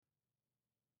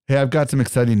Hey, I've got some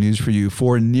exciting news for you.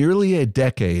 For nearly a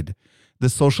decade, the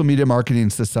Social Media Marketing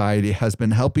Society has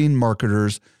been helping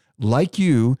marketers like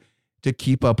you to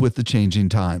keep up with the changing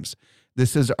times.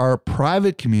 This is our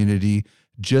private community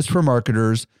just for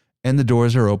marketers, and the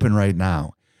doors are open right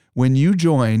now. When you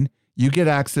join, you get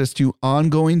access to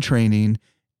ongoing training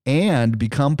and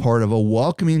become part of a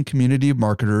welcoming community of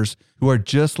marketers who are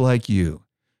just like you.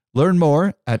 Learn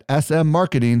more at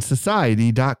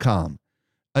smmarketingsociety.com.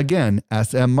 Again,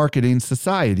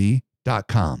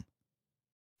 smmarketingsociety.com.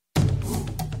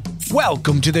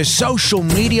 Welcome to the Social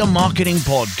Media Marketing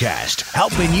Podcast,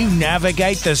 helping you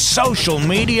navigate the social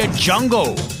media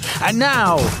jungle. And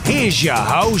now, here's your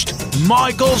host,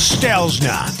 Michael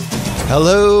Stelzner.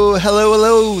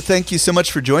 Hello. Thank you so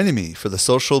much for joining me for the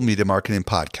Social Media Marketing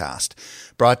Podcast,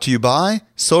 brought to you by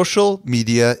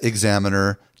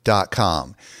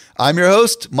socialmediaexaminer.com. I'm your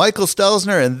host, Michael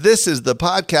Stelzner, and this is the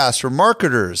podcast for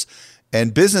marketers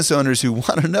and business owners who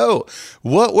want to know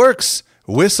what works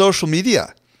with social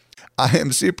media. I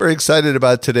am super excited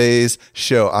about today's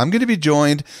show. I'm going to be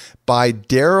joined by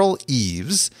Daryl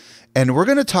Eves, and we're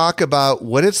going to talk about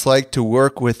what it's like to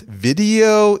work with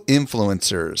video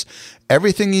influencers,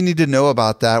 everything you need to know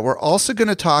about that. We're also going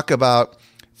to talk about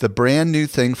the brand new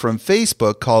thing from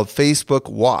Facebook called Facebook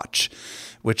Watch,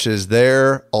 which is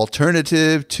their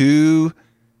alternative to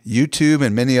YouTube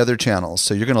and many other channels.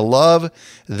 So you're going to love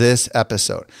this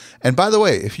episode. And by the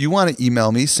way, if you want to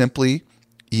email me, simply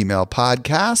email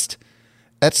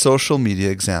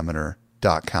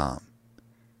podcast@socialmediaexaminer.com.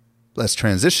 Let's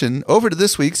transition over to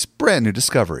this week's brand new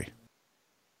discovery.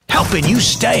 Helping you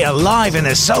stay alive in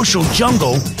the social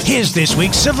jungle, here's this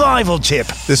week's survival tip.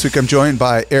 This week I'm joined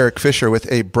by Eric Fisher with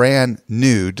a brand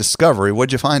new discovery.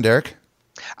 What'd you find, Eric?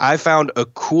 I found a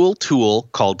cool tool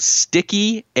called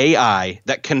Sticky AI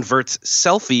that converts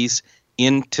selfies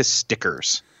into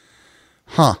stickers.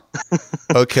 Huh.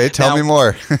 Okay, tell me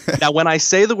more. Now, when I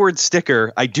say the word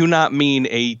sticker, I do not mean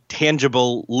a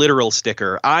tangible, literal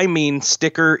sticker. I mean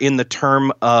sticker in the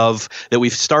term of that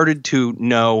we've started to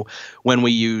know when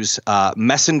we use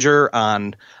Messenger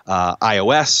on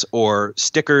iOS, or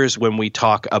stickers when we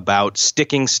talk about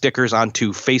sticking stickers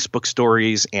onto Facebook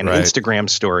stories and Instagram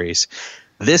stories.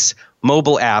 This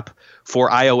mobile app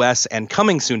for iOS and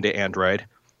coming soon to Android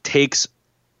takes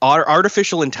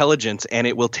artificial intelligence, and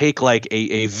it will take like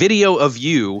a video of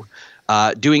you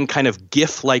doing kind of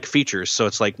GIF-like features. So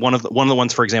it's like one of the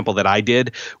ones, for example, that I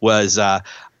did was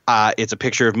it's a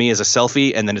picture of me as a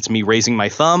selfie, and then it's me raising my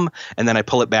thumb, and then I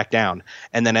pull it back down,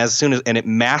 and then and it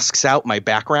masks out my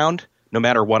background no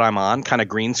matter what I'm on, kind of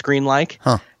green screen like,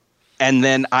 and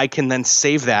then I can then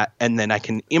save that, and then I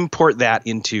can import that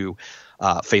into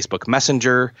Facebook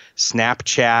Messenger,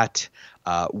 Snapchat,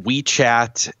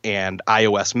 WeChat, and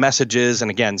iOS messages, and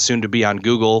again, soon to be on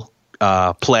Google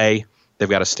Play. They've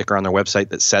got a sticker on their website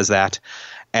that says that.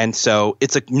 And so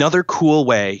it's another cool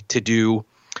way to do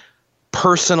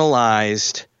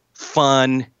personalized,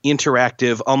 fun,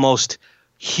 interactive, almost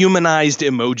humanized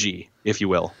emoji, if you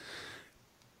will.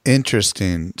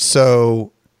 Interesting.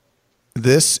 So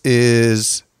this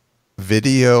is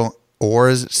video, or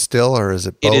is it still, or is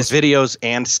it both? It is videos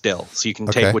and still. So you can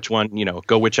take which one,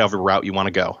 go whichever route you want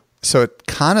to go. So it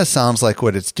kind of sounds like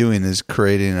what it's doing is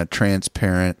creating a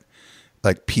transparent,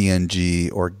 like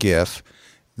PNG or GIF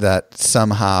that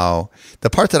somehow,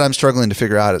 the part that I'm struggling to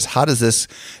figure out is how does this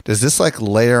like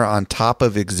layer on top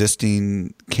of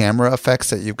existing camera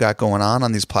effects that you've got going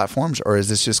on these platforms, or is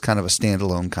this just kind of a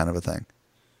standalone kind of a thing?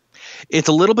 It's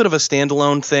a little bit of a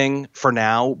standalone thing for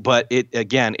now, but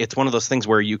it's one of those things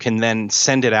where you can then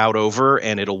send it out over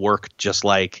and it'll work just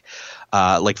like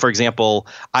for example,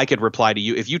 I could reply to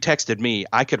you. If you texted me,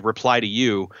 I could reply to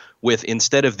you with,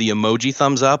 instead of the emoji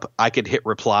thumbs up, I could hit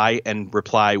reply and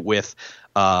reply with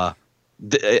a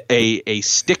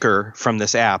sticker from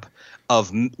this app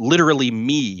of literally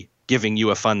me giving you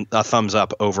a thumbs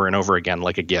up over and over again,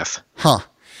 like a GIF. Huh.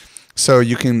 So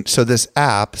this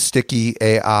app, Sticky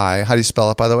AI, how do you spell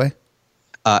it, by the way?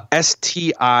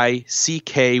 STICKY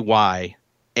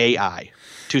AI.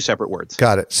 Two separate words.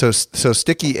 Got it. So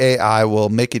Sticky AI will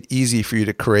make it easy for you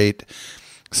to create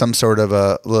some sort of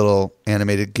a little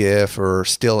animated GIF or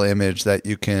still image that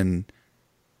you can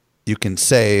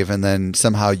save and then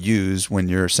somehow use when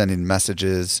you're sending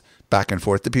messages back and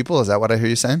forth to people. Is that what I hear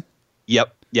you saying?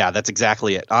 Yep. Yeah, that's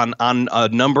exactly it. On a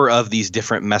number of these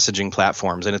different messaging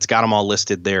platforms, and it's got them all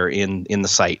listed there in the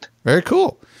site. Very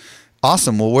cool.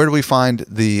 Awesome. Well, where do we find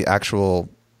the actual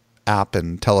app,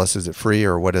 and tell us, is it free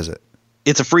or what is it?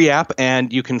 It's a free app,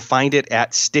 and you can find it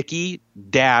at sticky-ai.com.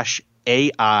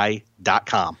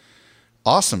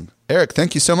 Awesome. Eric,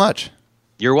 thank you so much.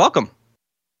 You're welcome.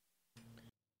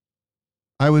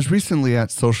 I was recently at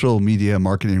Social Media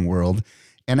Marketing World,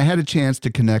 and I had a chance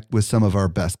to connect with some of our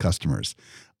best customers.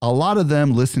 A lot of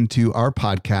them listen to our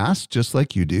podcast, just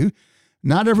like you do.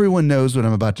 Not everyone knows what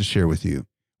I'm about to share with you.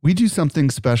 We do something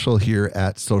special here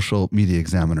at Social Media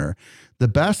Examiner. The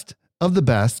best of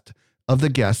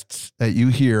the guests that you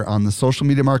hear on the Social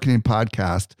Media Marketing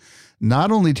Podcast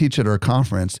not only teach at our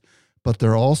conference, but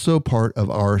they're also part of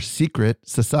our secret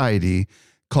society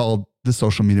called the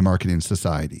Social Media Marketing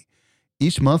Society.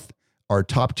 Each month, our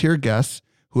top tier guests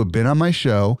who have been on my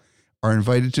show are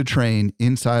invited to train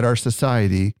inside our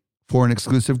society for an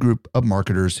exclusive group of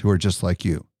marketers who are just like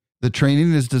you. The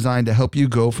training is designed to help you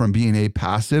go from being a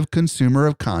passive consumer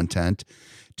of content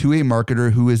to a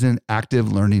marketer who is in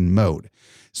active learning mode.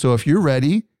 So if you're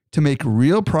ready to make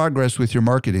real progress with your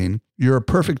marketing, you're a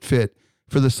perfect fit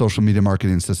for the Social Media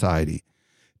Marketing Society.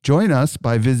 Join us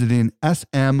by visiting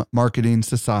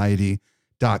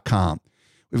smmarketingsociety.com.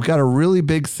 We've got a really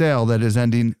big sale that is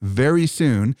ending very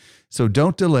soon, so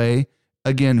don't delay.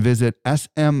 Again, visit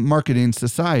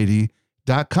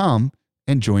smmarketingsociety.com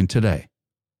and join today.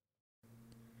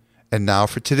 And now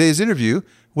for today's interview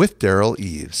with Derral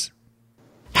Eves.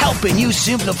 Helping you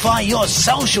simplify your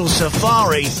social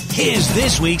safari, here's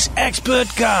this week's expert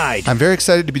guide. I'm very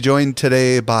excited to be joined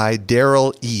today by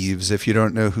Derral Eves. If you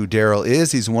don't know who Derral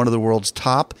is, he's one of the world's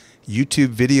top YouTube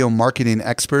video marketing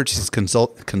experts. He's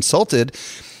consulted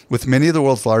with many of the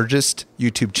world's largest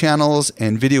YouTube channels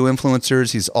and video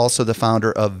influencers. He's also the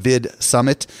founder of Vid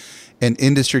Summit, an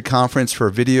industry conference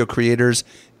for video creators,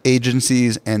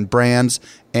 agencies, and brands,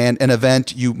 and an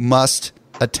event you must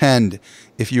attend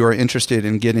if you are interested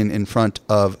in getting in front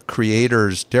of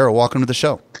creators. Derral, welcome to the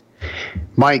show.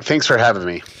 Mike, thanks for having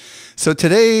me. So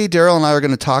today, Derral and I are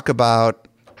going to talk about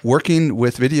working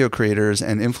with video creators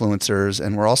and influencers,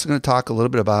 and we're also going to talk a little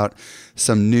bit about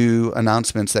some new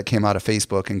announcements that came out of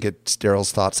Facebook and get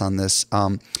Derral's thoughts on this.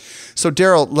 So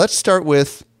Derral, let's start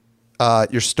with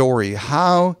your story.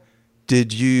 How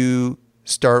did you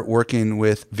start working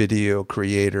with video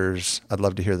creators? I'd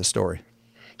love to hear the story.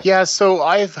 Yeah, so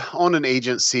I've owned an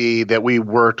agency that we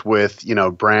worked with,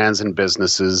 brands and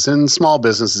businesses and small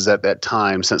businesses at that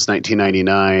time since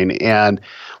 1999. And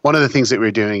one of the things that we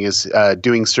were doing is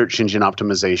doing search engine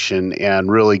optimization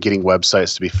and really getting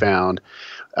websites to be found.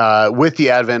 With the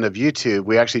advent of YouTube,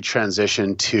 we actually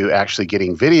transitioned to actually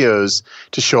getting videos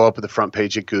to show up at the front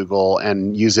page of Google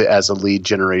and use it as a lead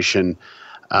generation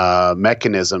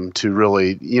mechanism to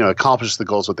really, accomplish the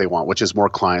goals that they want, which is more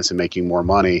clients and making more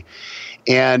money.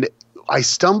 And I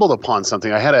stumbled upon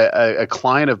something. I had a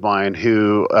client of mine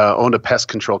who owned a pest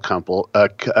control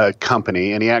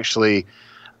company, and he actually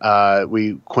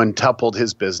we quintupled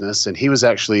his business, and he was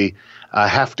actually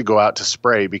have to go out to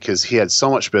spray because he had so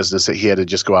much business that he had to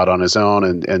just go out on his own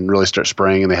and really start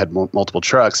spraying. And they had multiple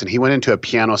trucks, and he went into a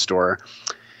piano store.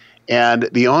 And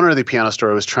the owner of the piano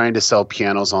store was trying to sell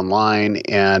pianos online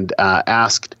and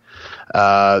asked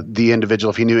the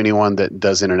individual if he knew anyone that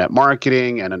does internet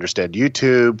marketing and understood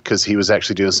YouTube, because he was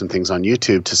actually doing some things on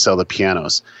YouTube to sell the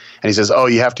pianos. And he says, "Oh,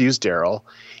 you have to use Derral."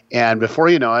 And before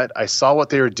you know it, I saw what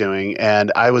they were doing, and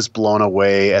I was blown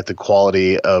away at the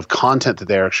quality of content that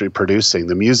they're actually producing.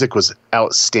 The music was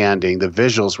outstanding. The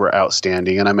visuals were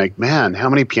outstanding. And I'm like, "Man, how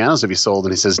many pianos have you sold?"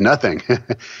 And he says, "Nothing."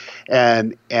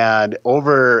 And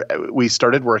we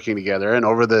started working together, and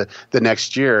over the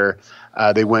next year,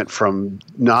 they went from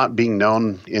not being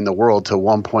known in the world to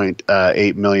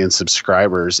 1.8 million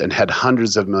subscribers and had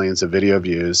hundreds of millions of video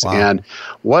views. Wow. And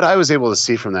what I was able to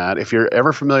see from that, if you're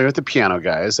ever familiar with the Piano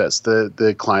Guys, that's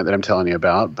the client that I'm telling you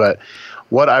about. But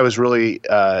what I was really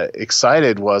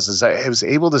excited is I was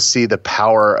able to see the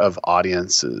power of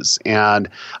audiences. And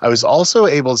I was also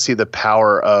able to see the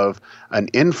power of an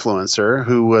influencer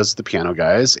who was the Piano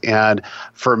Guys. And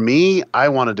for me, I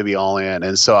wanted to be all in.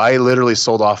 And so I literally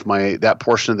sold off that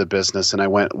portion of the business, and I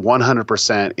went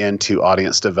 100% into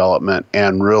audience development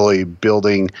and really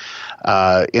building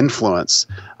influence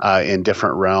in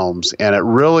different realms. And it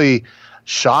really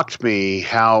shocked me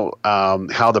how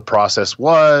the process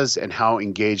was and how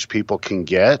engaged people can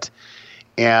get,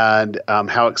 and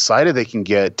how excited they can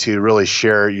get to really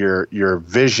share your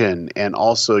vision and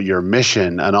also your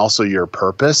mission and also your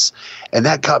purpose. And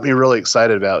that got me really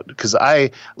excited about, because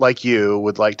I, like you,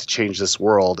 would like to change this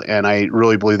world. And I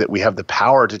really believe that we have the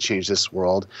power to change this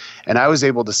world. And I was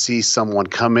able to see someone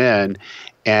come in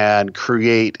and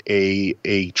create a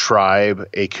tribe,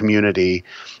 a community,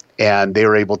 And they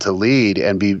were able to lead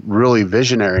and be really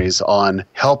visionaries on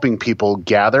helping people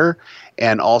gather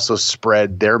and also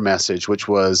spread their message, which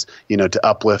was, to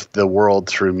uplift the world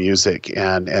through music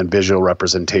and visual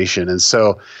representation. And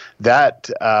so that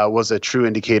was a true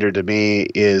indicator to me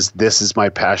is this is my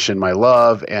passion, my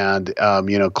love. And,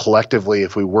 collectively,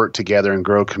 if we work together and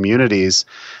grow communities,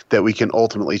 that we can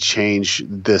ultimately change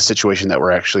the situation that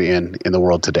we're actually in the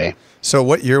world today. So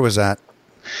what year was that?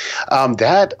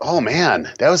 That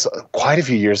was quite a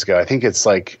few years ago. I think it's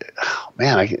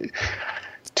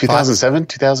 2007,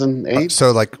 2008.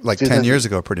 So like 10 years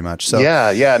ago, pretty much. So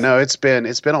yeah. No, it's been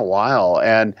a while,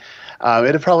 and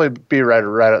it'd probably be right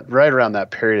around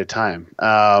that period of time.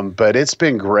 But it's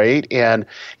been great, and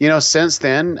since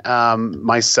then,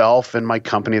 myself and my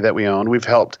company that we own, we've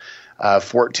helped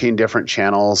 14 different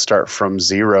channels start from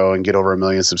zero and get over 1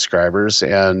 million subscribers.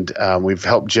 And we've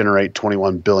helped generate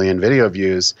 21 billion video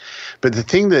views. But the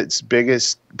thing that's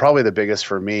probably the biggest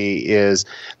for me is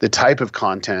the type of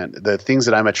content, the things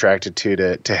that I'm attracted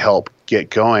to help get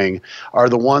going are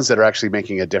the ones that are actually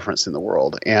making a difference in the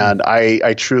world. And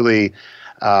I truly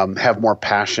have more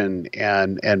passion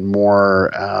and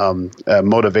more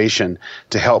motivation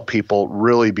to help people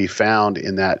really be found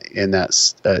in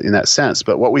that sense.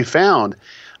 But what we found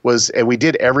was, and we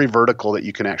did every vertical that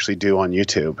you can actually do on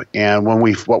YouTube. And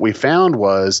what we found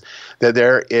was that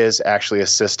there is actually a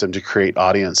system to create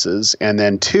audiences. And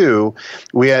then two,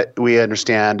 we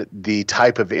understand the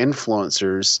type of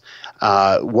influencers,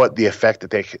 what the effect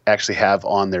that they actually have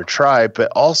on their tribe,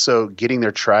 but also getting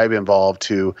their tribe involved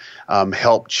to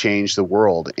help change the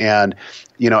world. And,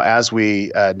 as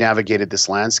we navigated this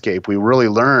landscape, we really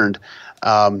learned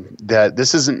that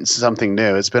this isn't something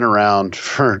new. It's been around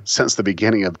since the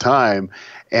beginning of time,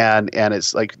 and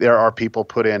it's like there are people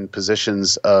put in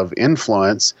positions of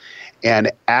influence,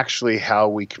 and actually how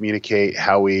we communicate,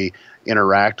 how we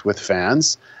interact with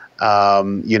fans,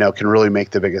 can really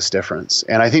make the biggest difference.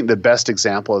 And I think the best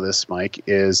example of this, Mike,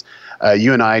 is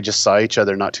you and I just saw each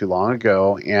other not too long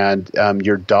ago, and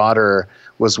your daughter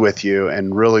was with you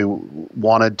and really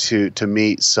wanted to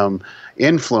meet some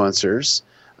influencers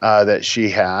that she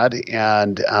had,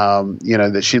 and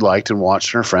that she liked and watched,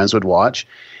 and her friends would watch,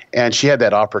 and she had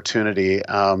that opportunity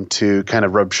to kind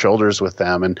of rub shoulders with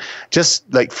them. And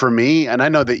just like for me, and I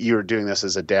know that you were doing this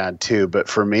as a dad too, but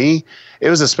for me, it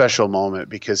was a special moment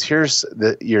because here's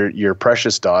your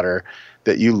precious daughter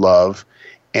that you love,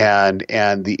 and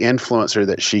the influencer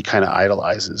that she kind of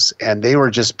idolizes, and they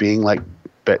were just being like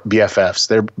BFFs,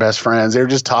 they're best friends. They were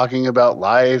just talking about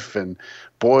life and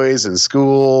boys and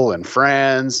school and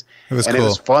friends. It was cool. It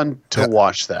was fun to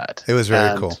watch that. It was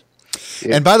very cool.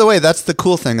 And by the way, that's the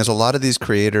cool thing is a lot of these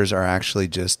creators are actually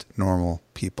just normal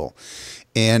people.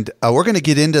 And we're going to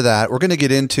get into that. We're going to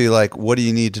get into like, what do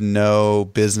you need to know,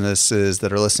 businesses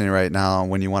that are listening right now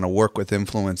when you want to work with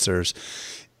influencers.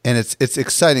 And it's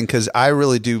exciting because I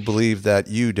really do believe that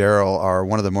you, Daryl, are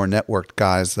one of the more networked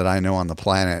guys that I know on the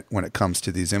planet when it comes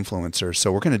to these influencers.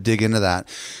 So we're going to dig into that.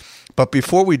 But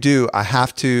before we do, I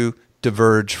have to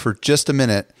diverge for just a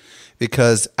minute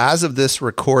because as of this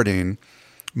recording,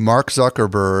 Mark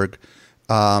Zuckerberg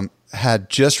had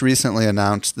just recently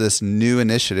announced this new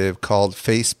initiative called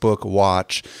Facebook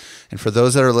Watch. And for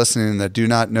those that are listening that do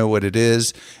not know what it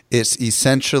is, it's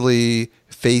essentially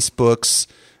Facebook's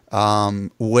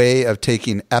way of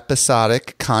taking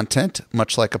episodic content,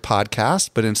 much like a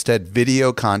podcast, but instead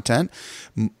video content,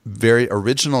 very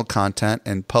original content,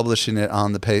 and publishing it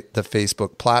on the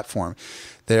Facebook platform.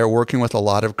 They are working with a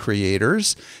lot of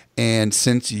creators. And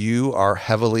since you are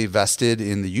heavily vested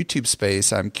in the YouTube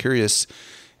space, I'm curious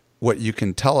what you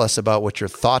can tell us about what your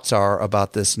thoughts are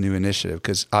about this new initiative,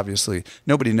 because obviously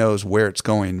nobody knows where it's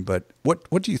going, but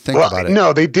what do you think about it?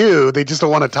 No, they do. They just don't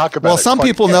want to talk about it. Well, some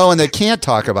people know and they can't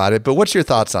talk about it, but what's your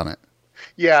thoughts on it?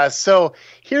 Yeah, so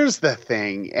here's the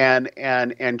thing,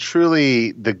 and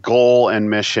truly the goal and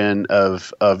mission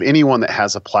of anyone that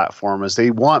has a platform is they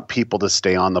want people to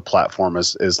stay on the platform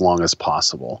as long as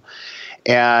possible.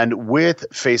 And with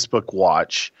Facebook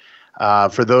Watch,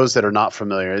 for those that are not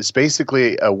familiar, it's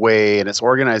basically a way, and it's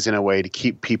organized in a way to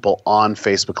keep people on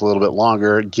Facebook a little bit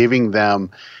longer, giving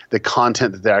them the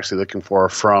content that they're actually looking for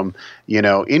from,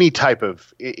 any type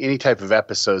of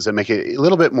episodes that make it a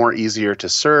little bit more easier to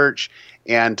search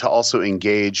and to also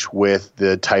engage with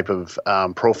the type of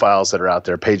profiles that are out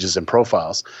there, pages and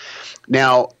profiles.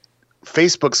 Now,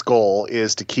 Facebook's goal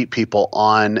is to keep people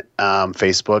on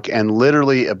Facebook and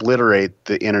literally obliterate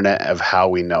the internet of how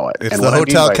we know it. It's the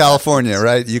Hotel California,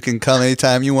 right? You can come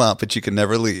anytime you want, but you can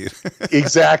never leave.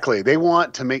 Exactly. They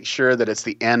want to make sure that it's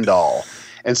the end all.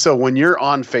 And so when you're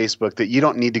on Facebook, that you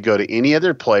don't need to go to any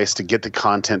other place to get the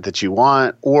content that you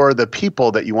want or the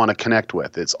people that you want to connect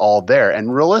with. It's all there.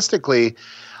 And realistically,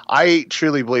 I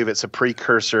truly believe it's a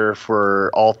precursor for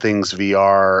all things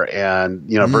VR and,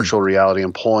 virtual reality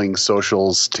and pulling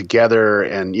socials together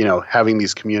and, having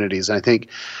these communities. And I think,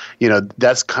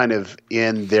 that's kind of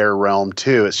in their realm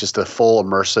too. It's just a full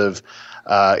immersive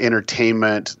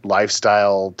entertainment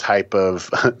lifestyle type of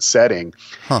setting.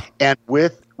 And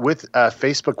with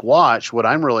Facebook Watch, what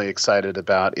I'm really excited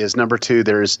about is number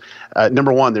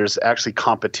one, there's actually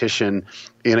competition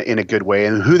in a good way,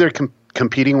 and who they're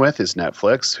competing with is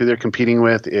Netflix. Who they're competing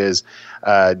with is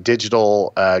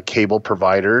digital cable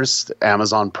providers,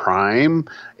 Amazon Prime,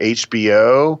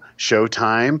 HBO,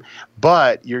 Showtime.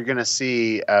 But you're going to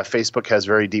see Facebook has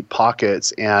very deep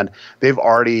pockets, and they've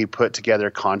already put together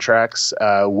contracts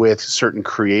with certain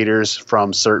creators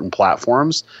from certain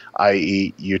platforms,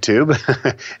 i.e. YouTube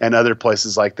and other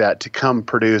places like that, to come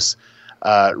produce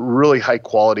really high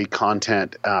quality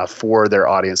content for their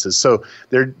audiences. So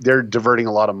they're diverting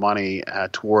a lot of money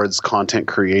towards content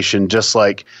creation, just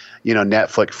like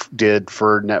Netflix did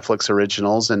for Netflix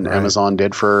originals and Amazon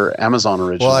did for Amazon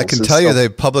originals. Well, I can tell you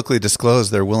they've publicly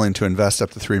disclosed they're willing to invest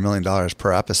up to $3 million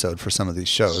per episode for some of these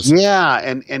shows. Yeah,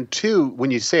 and two, when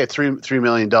you say a $3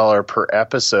 million per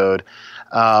episode,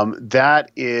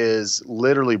 that is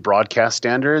literally broadcast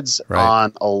standards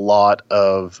on a lot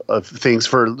of things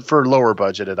for lower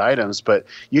budgeted items. But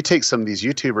you take some of these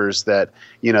YouTubers that,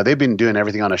 they've been doing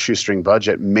everything on a shoestring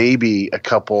budget, maybe a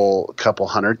couple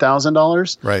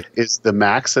 $100,000 is the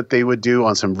max that they would do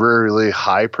on some really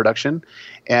high production.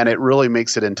 And it really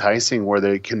makes it enticing where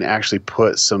they can actually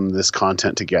put some of this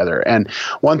content together. And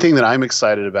one thing that I'm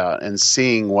excited about and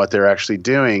seeing what they're actually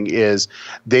doing is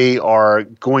they are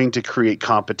going to create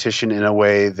competition in a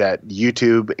way that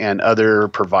YouTube and other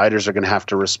providers are going to have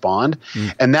to respond.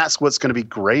 And that's what's going to be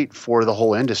great for the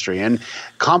whole industry. And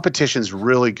competition's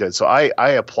really good. So I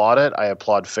applaud it. I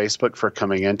applaud Facebook for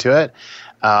coming into it.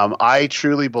 I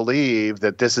truly believe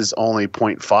that this is only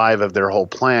 0.5 of their whole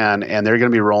plan, and they're going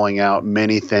to be rolling out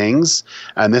many things.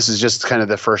 And this is just kind of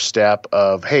the first step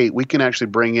of, hey, we can actually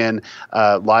bring in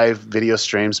live video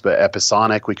streams, but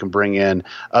episodic. We can bring in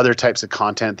other types of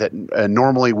content that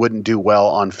normally wouldn't do well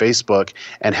on Facebook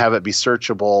and have it be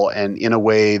searchable and in a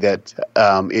way that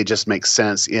it just makes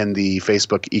sense in the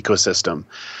Facebook ecosystem.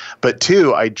 But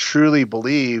two, I truly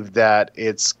believe that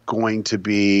it's going to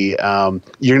be you're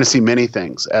going to see many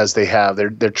things as they have. They're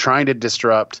trying to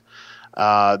disrupt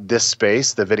this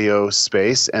space, the video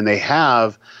space, and they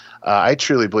have. I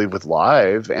truly believe with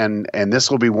live, and this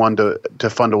will be one to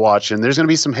fun to watch. And there's going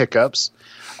to be some hiccups,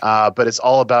 but it's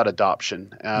all about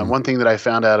adoption. One thing that I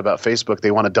found out about Facebook,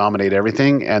 they want to dominate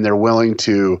everything, and they're willing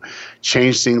to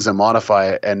change things and modify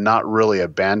it and not really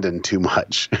abandon too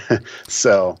much.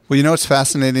 So, well, what's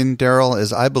fascinating, Daryl,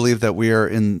 is I believe that we are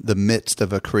in the midst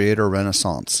of a creator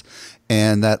renaissance,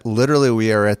 and that literally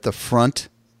we are at the front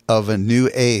of a new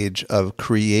age of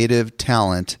creative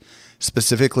talent,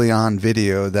 specifically on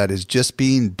video, that is just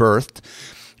being birthed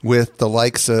with the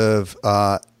likes of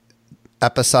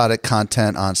episodic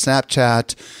content on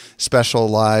Snapchat, special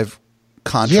live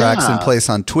contracts in place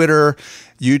on Twitter,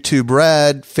 YouTube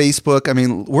Red, Facebook. I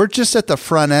mean, we're just at the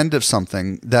front end of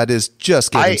something that is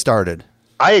just getting started.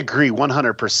 I agree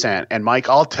 100%. And Mike,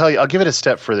 I'll tell you, I'll give it a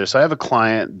step further. So I have a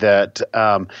client that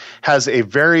has a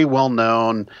very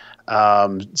well-known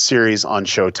series on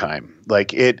Showtime.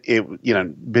 Like it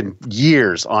been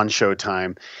years on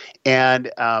Showtime.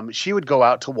 And she would go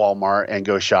out to Walmart and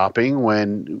go shopping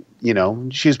when,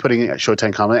 she was putting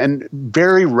Showtime comment. And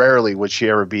very rarely would she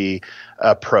ever be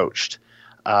approached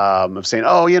of saying,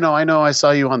 oh, I know I saw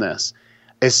you on this.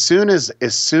 As soon as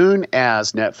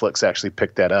Netflix actually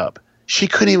picked that up, she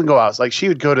couldn't even go out. Like, she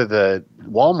would go to the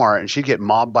Walmart and she'd get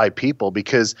mobbed by people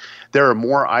because there are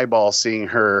more eyeballs seeing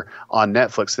her on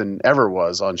Netflix than ever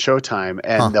was on Showtime.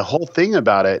 And the whole thing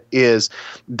about it is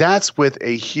that's with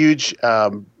a huge,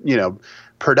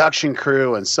 production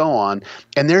crew and so on.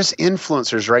 And there's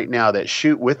influencers right now that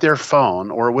shoot with their phone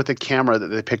or with a camera that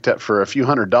they picked up for a few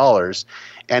 $100s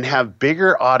and have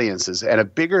bigger audiences and a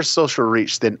bigger social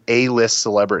reach than A-list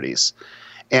celebrities.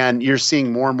 And you're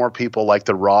seeing more and more people like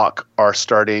The Rock are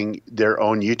starting their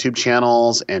own YouTube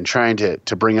channels and trying to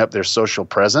bring up their social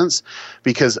presence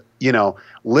because,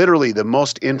 literally the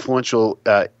most influential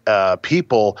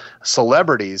people,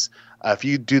 celebrities, if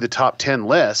you do the top 10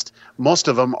 list, most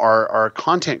of them are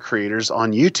content creators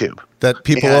on YouTube. That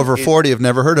people over 40 have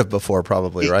never heard of before,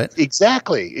 probably, right?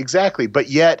 Exactly. But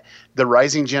yet the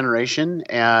rising generation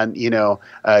and,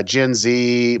 Gen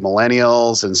Z,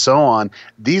 millennials, and so on,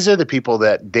 these are the people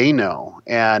that they know.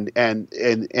 And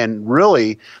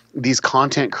really, these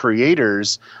content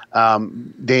creators,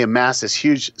 they amass this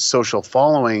huge social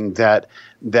following that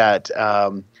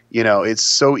it's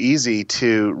so easy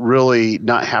to really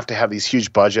not have to have these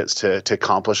huge budgets to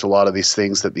accomplish a lot of these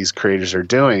things that these creators are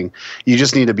doing. You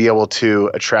just need to be able to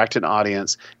attract an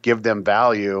audience, give them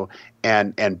value,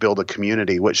 and build a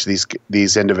community, which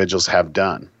these individuals have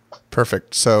done.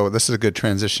 Perfect. So this is a good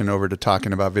transition over to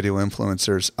talking about video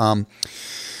influencers.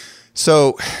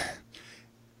 So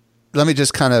let me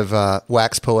just kind of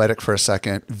wax poetic for a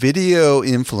second. Video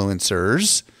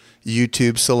influencers,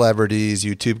 YouTube celebrities,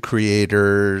 YouTube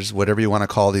creators, whatever you want to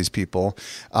call these people,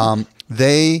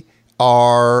 they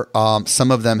are,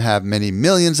 some of them have many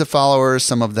millions of followers.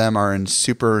 Some of them are in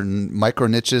super micro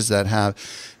niches that have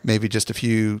maybe just a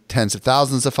few tens of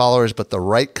thousands of followers, but the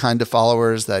right kind of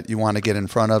followers that you want to get in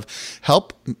front of.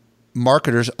 Help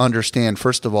marketers understand,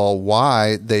 first of all,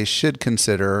 why they should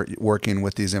consider working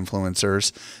with these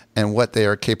influencers and what they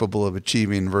are capable of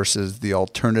achieving versus the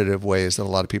alternative ways that a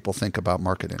lot of people think about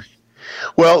marketing.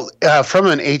 Well, from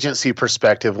an agency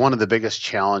perspective, one of the biggest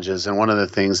challenges and one of the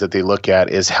things that they look at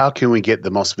is how can we get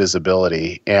the most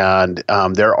visibility? And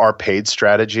there are paid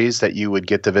strategies that you would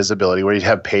get the visibility where you'd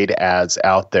have paid ads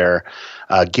out there,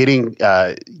 getting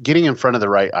in front of the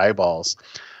right eyeballs.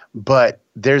 But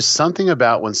there's something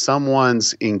about when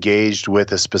someone's engaged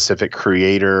with a specific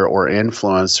creator or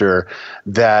influencer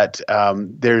that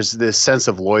there's this sense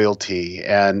of loyalty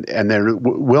and they're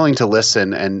willing to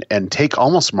listen and take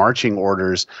almost marching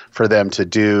orders for them to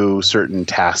do certain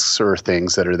tasks or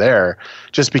things that are there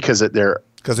just because they're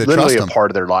literally a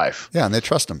part of their life. Yeah, and they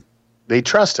trust them. They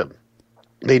trust them.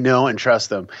 They know and trust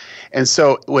them. And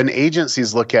so when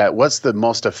agencies look at what's the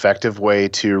most effective way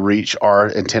to reach our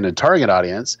intended target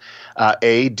audience,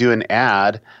 do an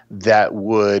ad that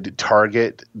would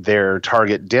target their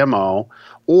target demo,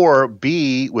 or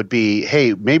B would be,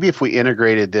 hey, maybe if we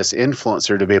integrated this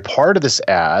influencer to be a part of this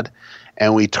ad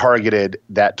and we targeted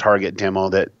that target demo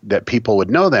that people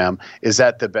would know them, is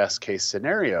that the best case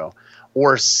scenario?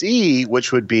 Or C,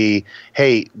 which would be,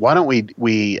 hey, why don't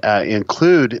we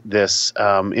include this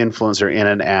influencer in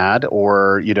an ad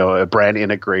or a brand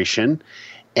integration,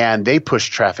 and they push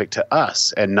traffic to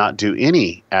us and not do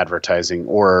any advertising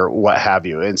or what have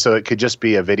you. And so it could just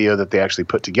be a video that they actually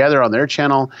put together on their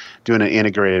channel, doing an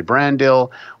integrated brand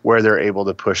deal where they're able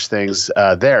to push things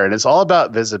there. And it's all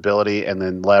about visibility and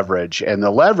then leverage. And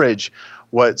the leverage,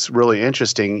 what's really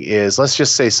interesting is, let's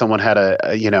just say someone had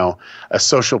a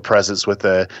social presence with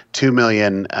a 2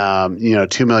 million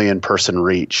person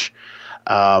reach.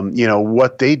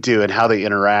 What they do and how they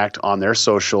interact on their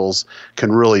socials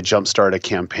can really jumpstart a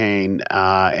campaign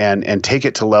and take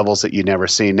it to levels that you've never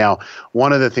seen. Now,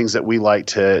 one of the things that we like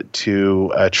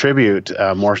to attribute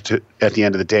more to at the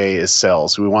end of the day is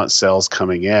sales. We want sales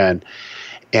coming in.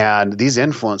 And these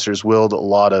influencers wield a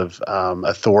lot of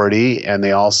authority, and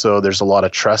there's a lot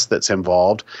of trust that's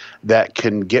involved that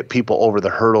can get people over the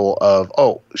hurdle of,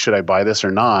 oh, should I buy this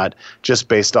or not, just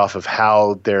based off of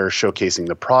how they're showcasing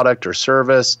the product or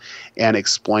service and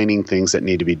explaining things that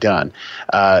need to be done.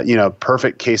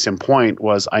 Perfect case in point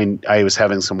was I was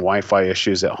having some Wi-Fi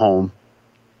issues at home.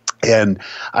 And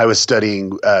I was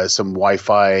studying some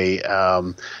Wi-Fi,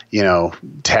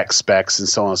 tech specs and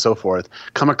so on and so forth.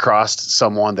 Come across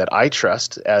someone that I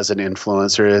trust as an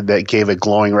influencer that gave a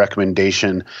glowing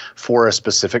recommendation for a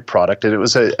specific product, and it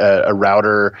was a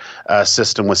router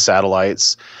system with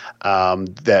satellites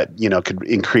that could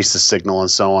increase the signal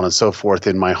and so on and so forth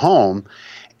in my home.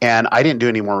 And I didn't do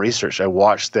any more research. I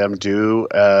watched them do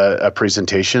a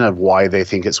presentation of why they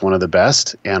think it's one of the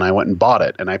best, and I went and bought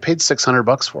it. And I paid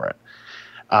 $600 for it.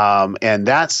 And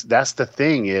that's the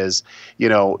thing is,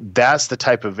 that's the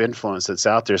type of influence that's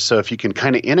out there. So if you can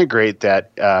kind of integrate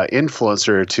that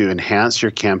influencer to enhance your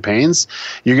campaigns,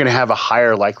 you're going to have a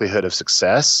higher likelihood of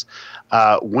success.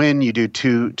 When you do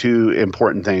two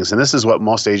important things, and this is what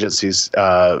most agencies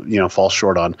fall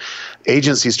short on.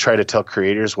 Agencies try to tell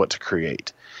creators what to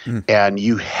create. And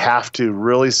you have to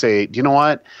really say, you know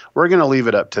what, we're going to leave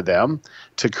it up to them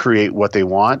to create what they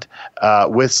want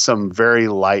with some very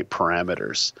light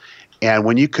parameters. And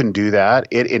when you can do that,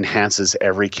 it enhances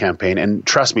every campaign. And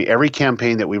trust me, every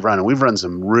campaign that we've run, and we've run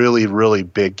some really, really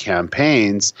big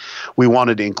campaigns, we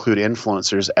wanted to include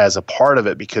influencers as a part of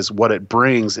it, because what it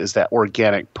brings is that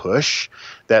organic push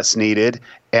that's needed.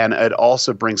 And it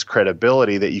also brings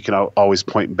credibility that you can always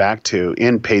point back to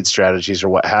in paid strategies or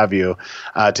what have you,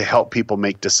 to help people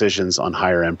make decisions on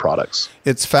higher end products.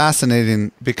 It's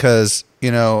fascinating because,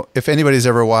 if anybody's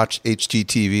ever watched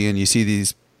HGTV and you see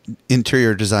these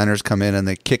interior designers come in and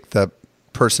they kick the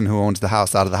person who owns the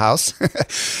house out of the house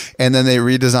and then they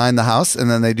redesign the house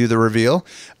and then they do the reveal.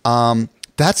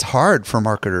 That's hard for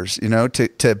marketers,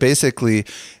 to basically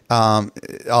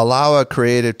allow a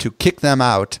creative to kick them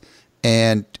out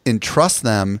and entrust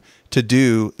them to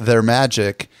do their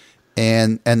magic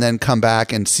and then come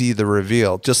back and see the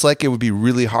reveal. Just like it would be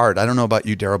really hard. I don't know about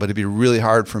you, Daryl, but it'd be really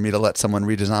hard for me to let someone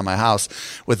redesign my house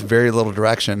with very little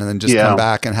direction and then just come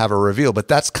back and have a reveal. But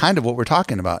that's kind of what we're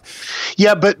talking about.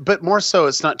 Yeah, but more so,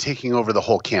 it's not taking over the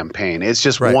whole campaign. It's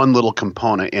just one little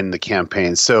component in the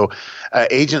campaign. So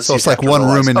agencies. So it's like one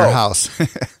room in your house.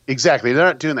 Exactly. They're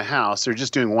not doing the house. They're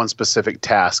just doing one specific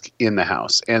task in the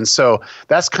house. And so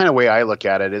that's kind of the way I look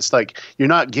at it. It's like you're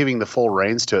not giving the full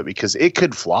reins to it, because it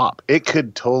could flop. It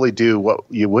could totally do what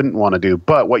you wouldn't want to do.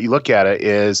 But what you look at it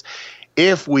is,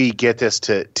 if we get this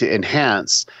to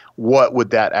enhance, what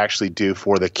would that actually do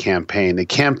for the campaign? The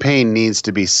campaign needs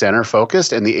to be center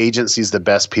focused, and the agency's the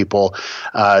best people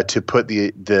to put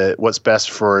the what's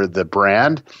best for the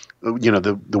brand.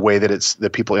 The way that the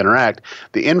people interact.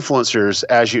 The influencers,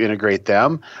 as you integrate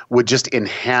them, would just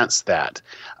enhance that,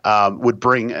 would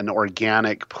bring an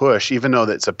organic push, even though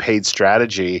that's a paid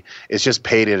strategy. It's just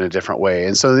paid in a different way.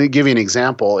 And so to give you an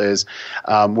example is,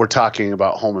 we're talking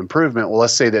about home improvement. Well,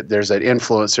 let's say that there's an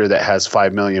influencer that has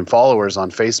 5 million followers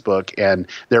on Facebook and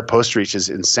their post reach is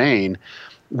insane.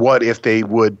 What if they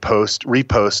would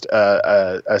repost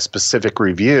a specific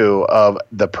review of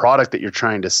the product that you're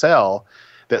trying to sell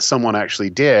that someone actually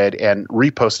did and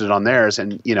reposted it on theirs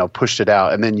and, pushed it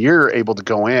out. And then you're able to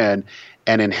go in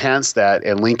and enhance that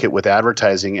and link it with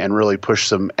advertising and really push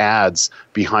some ads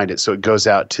behind it so it goes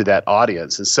out to that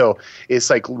audience. And so it's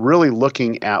like really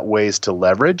looking at ways to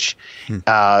leverage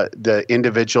the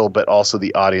individual, but also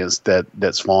the audience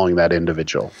that's following that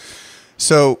individual.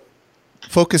 So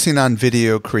focusing on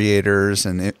video creators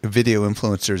and video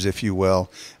influencers, if you will,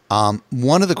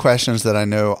 one of the questions that I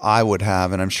know I would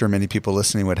have, and I'm sure many people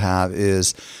listening would have,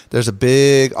 is there's a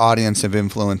big audience of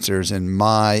influencers in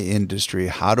my industry.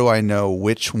 How do I know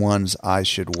which ones I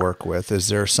should work with? Is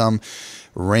there some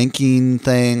ranking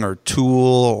thing or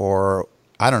tool or,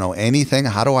 I don't know, anything?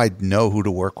 How do I know who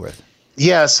to work with?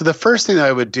 Yeah, so the first thing that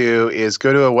I would do is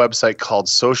go to a website called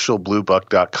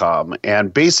socialbluebook.com,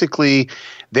 and basically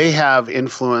they have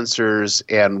influencers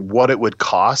and what it would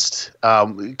cost,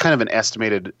 kind of an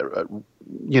estimated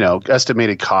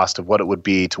cost of what it would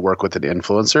be to work with an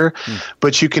influencer.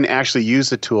 But you can actually use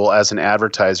the tool as an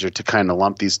advertiser to kind of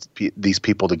lump these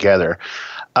people together.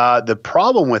 The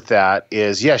problem with that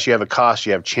is, yes, you have a cost,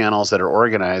 you have channels that are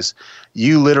organized.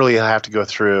 You literally have to go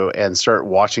through and start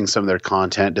watching some of their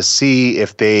content to see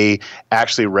if they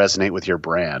actually resonate with your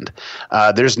brand.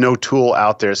 There's no tool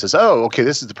out there that says, oh, okay,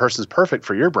 this is the person's perfect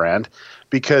for your brand,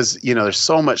 because there's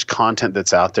so much content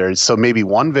that's out there. So maybe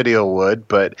one video would,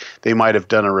 but they might have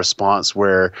done a response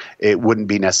where it wouldn't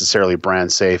be necessarily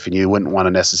brand safe, and you wouldn't want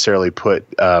to necessarily put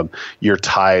your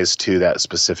ties to that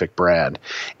specific brand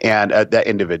and that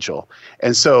individual.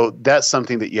 And so that's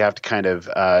something that you have to kind of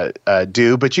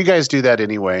do. But you guys do that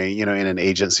anyway, in an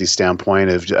agency standpoint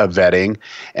of vetting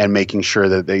and making sure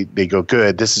that they go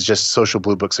good. This is just Social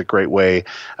Blue Book's a great way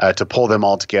to pull them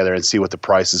all together and see what the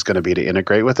price is going to be to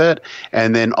integrate with it.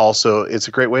 And then also, it's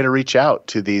a great way to reach out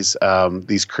to these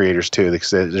creators too, because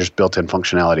there's built-in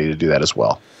functionality to do that as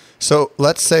well. So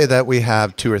let's say that we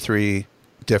have 2 or 3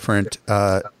 different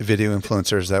video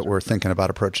influencers that we're thinking about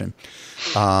approaching,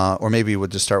 or maybe we'll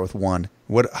just start with one.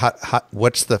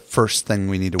 What's the first thing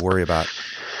we need to worry about?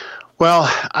 Well,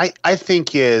 I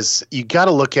think is you got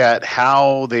to look at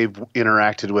how they've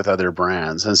interacted with other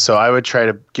brands. And so I would try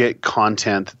to get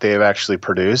content that they have actually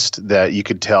produced that you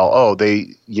could tell, oh,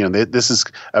 this is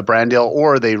a brand deal,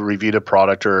 or they reviewed a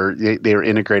product, or they are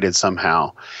integrated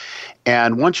somehow.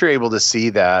 And once you're able to see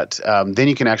that, then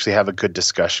you can actually have a good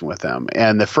discussion with them.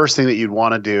 And the first thing that you'd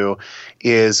want to do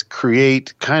is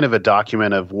create kind of a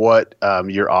document of what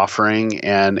you're offering,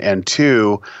 and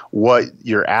 2, what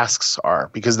your asks are.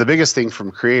 Because the biggest thing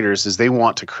from creators is they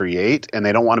want to create, and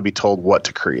they don't want to be told what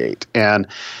to create. And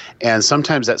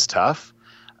sometimes that's tough.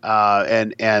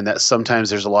 and that sometimes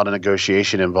there's a lot of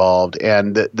negotiation involved.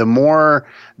 And the more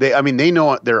they know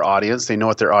what their audience, they know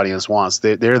what their audience wants.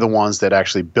 They're the ones that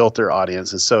actually built their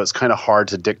audience, and so it's kind of hard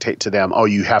to dictate to them, oh,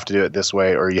 you have to do it this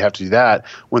way or you have to do that,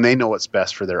 when they know what's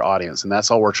best for their audience. And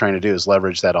that's all we're trying to do, is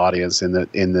leverage that audience in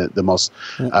the most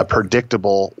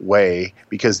predictable way,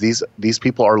 because these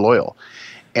people are loyal.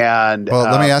 And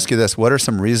let me ask you this: what are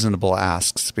some reasonable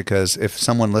asks? Because if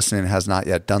someone listening has not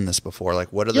yet done this before,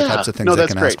 like what are the types of things they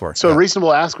can ask for? So a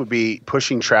reasonable ask would be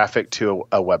pushing traffic to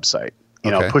a website.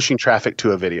 Pushing traffic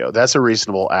to a video. That's a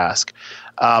reasonable ask.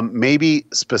 Maybe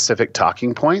specific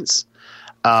talking points,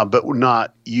 but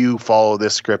not you follow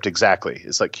this script exactly.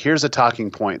 It's like, here's a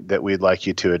talking point that we'd like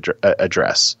you to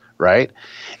address, right?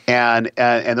 And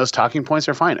those talking points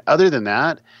are fine. Other than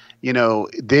that,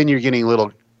 then you're getting a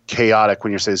little chaotic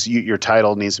when you say your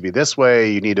title needs to be this way,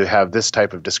 you need to have this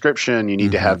type of description, you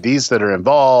need to have these that are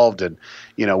involved, and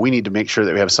we need to make sure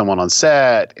that we have someone on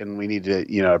set, and we need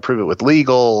to approve it with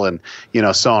legal, and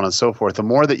so on and so forth. The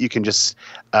more that you can just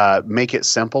make it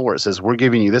simple, where it says, we're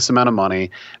giving you this amount of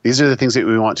money, these are the things that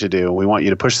we want to do, we want you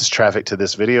to push this traffic to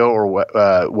this video or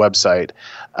website,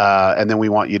 and then we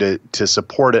want you to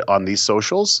support it on these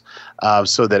socials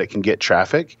so that it can get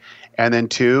traffic. And then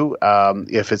 2,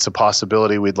 if it's a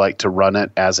possibility, we'd like to run it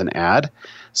as an ad.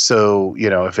 So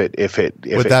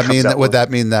would that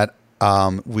mean that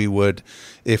we would,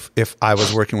 if I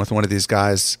was working with one of these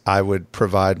guys, I would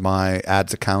provide my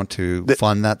ads account to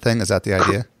fund that thing? Is that the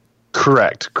idea?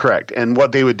 Correct. And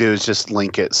what they would do is just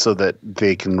link it so that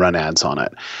they can run ads on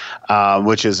it,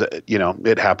 which is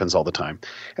it happens all the time.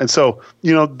 And so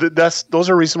those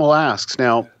are reasonable asks.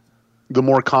 Now, the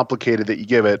more complicated that you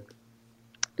give it,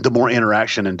 the more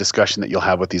interaction and discussion that you'll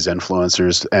have with these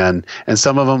influencers, and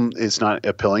some of them, it's not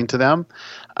appealing to them.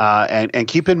 And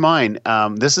keep in mind,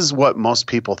 this is what most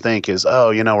people think is,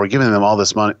 we're giving them all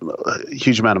this money,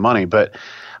 huge amount of money. But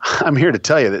I'm here to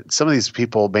tell you that some of these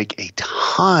people make a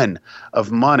ton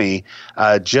of money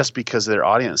just because of their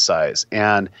audience size.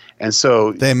 And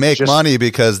so they make money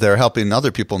because they're helping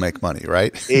other people make money,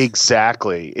 right?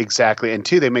 Exactly. And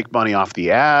 2, they make money off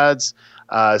the ads.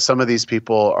 Some of these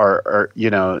people are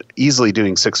easily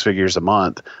doing 6 figures a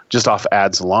month just off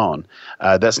ads alone.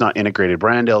 That's not integrated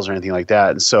brand deals or anything like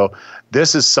that. And so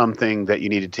this is something that you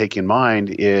need to take in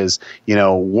mind is,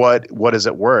 what is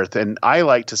it worth? And I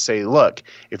like to say, look,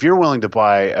 if you're willing to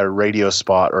buy a radio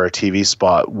spot or a TV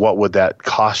spot, what would that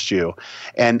cost you?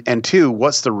 And 2,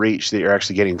 what's the reach that you're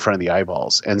actually getting in front of the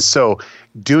eyeballs? And so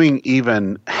doing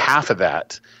even half of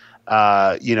that,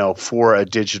 for a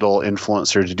digital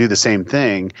influencer to do the same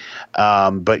thing,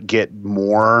 but get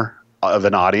more of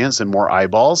an audience and more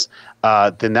eyeballs,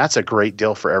 then that's a great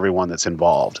deal for everyone that's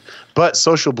involved. But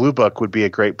Social Blue Book would be a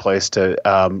great place to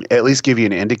at least give you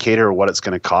an indicator of what it's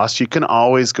going to cost. You can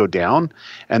always go down,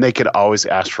 and they could always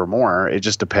ask for more. It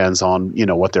just depends on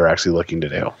what they're actually looking to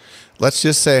do. Let's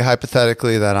just say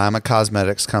hypothetically that I'm a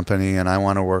cosmetics company and I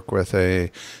want to work with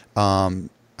a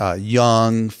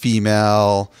young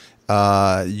female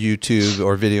YouTube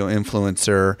or video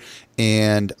influencer,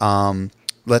 and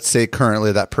let's say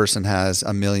currently that person has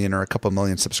 1 million or a couple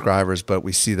million subscribers, but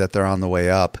we see that they're on the way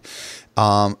up,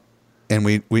 and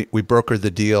we broker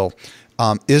the deal.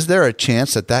 Is there a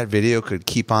chance that video could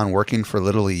keep on working for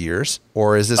literally years,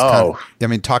 or is this talk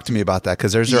to me about that,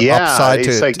 because there's an upside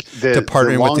to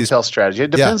partnering with these long tail strategy.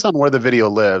 It depends on where the video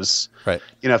lives. Right.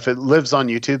 If it lives on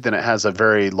YouTube, then it has a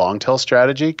very long tail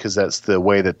strategy, because that's the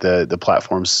way that the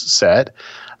platform's set.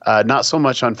 Not so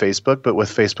much on Facebook, but with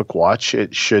Facebook Watch,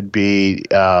 it should be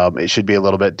a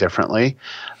little bit differently.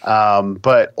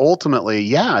 But ultimately,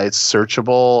 it's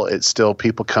searchable. It's still,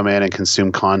 people come in and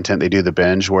consume content. They do the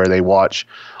binge where they watch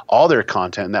all their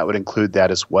content, and that would include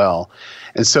that as well.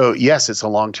 And so, yes, it's a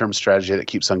long-term strategy that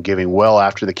keeps on giving well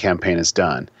after the campaign is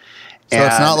done. So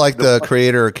it's not like the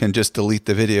creator can just delete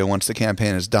the video once the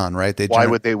campaign is done, right? Why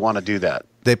would they want to do that?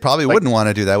 They probably wouldn't want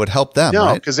to do that. It would help them, right?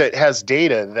 No, because it has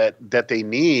data that they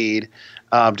need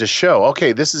to show,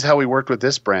 okay, this is how we worked with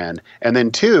this brand. And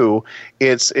then 2,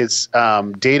 it's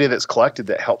data that's collected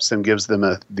that helps them, gives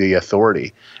them the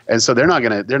authority. And so they're not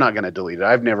gonna delete it.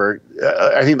 I've never.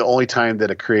 I think the only time that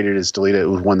a creator is deleted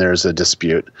was when there's a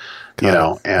dispute,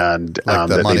 and like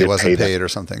the money wasn't paid or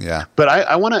something. Yeah. But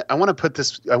I want to put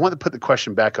the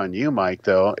question back on you, Mike.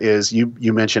 Though, is you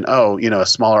mentioned a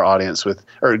smaller audience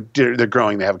they're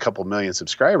growing. They have a couple million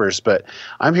subscribers. But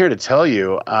I'm here to tell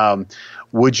you.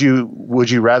 Would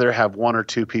you rather have 1 or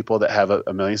 2 people that have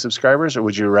a million subscribers, or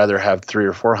would you rather have 300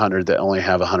 or 400 that only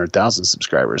have 100,000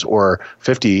 subscribers, or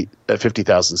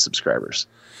 50,000 subscribers?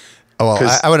 Oh,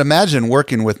 well, I would imagine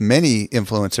working with many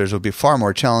influencers would be far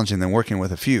more challenging than working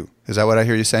with a few. Is that what I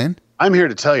hear you saying? I'm here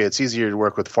to tell you it's easier to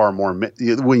work with far more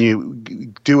when you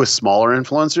do with smaller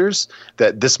influencers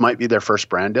that this might be their first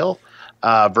brand deal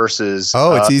versus.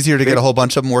 Oh, it's easier to get a whole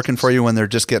bunch of them working for you when they're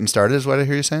just getting started is what I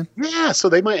hear you saying? Yeah. So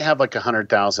they might have like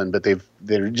 100,000, but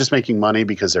they're just making money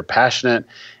because they're passionate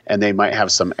and they might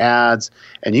have some ads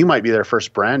and you might be their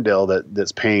first brand deal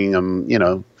that's paying them,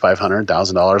 $500,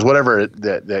 $1,000, whatever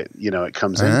that it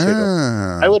comes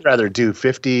into. I would rather do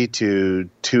 50 to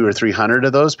 200 or 300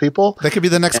 of those people. That could be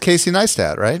the next Casey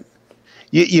Neistat, right?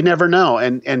 You never know.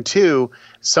 And two,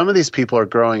 some of these people are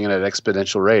growing at an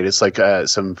exponential rate. It's like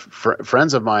some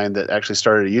friends of mine that actually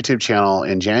started a YouTube channel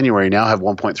in January now have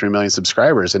 1.3 million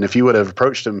subscribers. And if you would have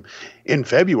approached them in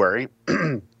February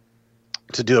to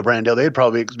do a brand deal, they'd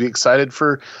probably be excited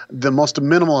for the most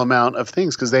minimal amount of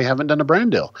things because they haven't done a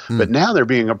brand deal. But now they're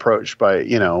being approached by,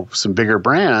 some bigger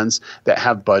brands that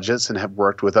have budgets and have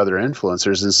worked with other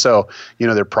influencers. And so,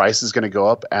 their price is going to go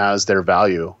up as their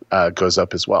value goes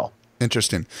up as well.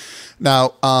 Interesting.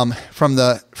 Now, from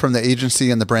the agency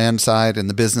and the brand side and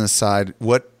the business side,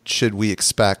 what should we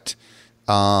expect?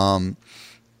 Once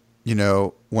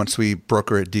we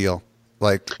broker a deal,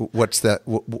 like what's that?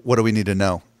 What do we need to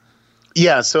know?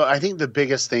 Yeah, so I think the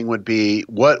biggest thing would be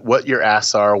what your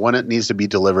asks are, when it needs to be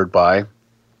delivered by,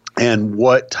 and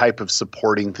what type of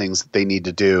supporting things that they need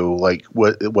to do, like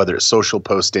whether it's social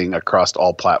posting across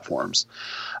all platforms.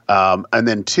 And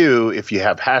then two, if you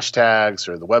have hashtags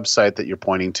or the website that you're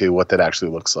pointing to, what that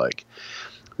actually looks like.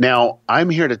 Now, I'm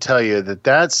here to tell you that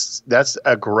that's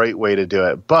a great way to do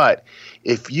it. But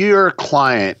if your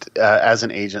client as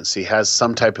an agency has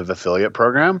some type of affiliate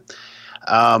program,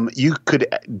 you could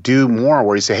do more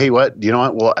where you say, hey,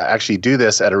 we'll actually do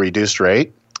this at a reduced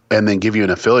rate and then give you an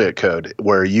affiliate code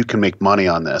where you can make money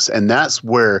on this. And that's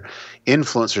where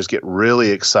influencers get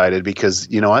really excited because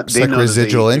it's like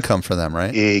residual income for them,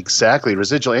 right? Exactly.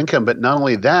 Residual income. But not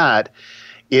only that,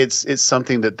 it's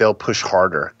something that they'll push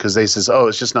harder because they says, oh,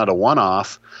 it's just not a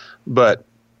one-off, but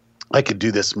I could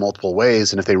do this multiple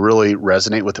ways. And if they really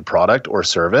resonate with the product or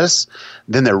service,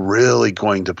 then they're really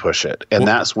going to push it. And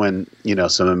that's when,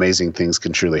 some amazing things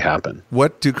can truly happen.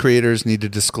 What do creators need to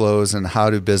disclose and how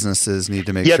do businesses need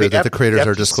to make sure that the creators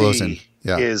are disclosing?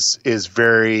 Yeah. is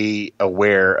very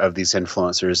aware of these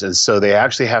influencers. And so they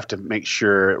actually have to make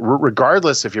sure,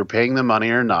 regardless if you're paying them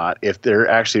money or not, if they're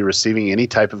actually receiving any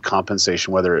type of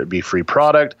compensation, whether it be free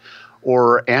product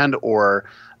or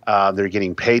they're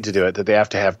getting paid to do it, that they have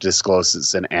to have disclosed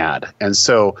it's an ad. And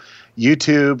so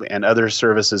YouTube and other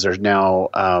services are now,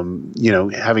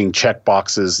 having check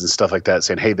boxes and stuff like that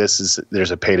saying, hey,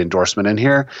 there's a paid endorsement in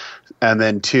here. And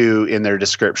then two, in their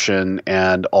description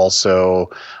and also,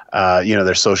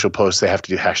 their social posts, they have to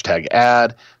do hashtag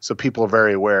ad. So people are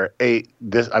very aware, hey,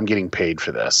 I'm getting paid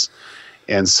for this.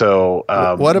 And so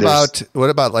what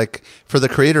about like for the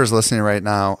creators listening right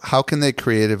now, how can they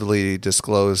creatively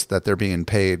disclose that they're being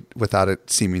paid without it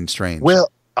seeming strange? Well,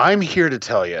 I'm here to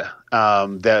tell you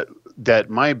that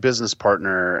my business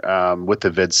partner with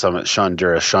the Vid Summit, Sean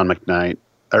McBride,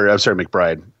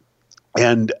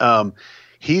 and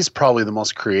he's probably the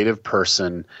most creative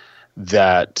person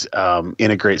that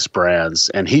integrates brands,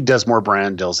 and he does more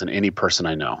brand deals than any person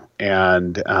I know.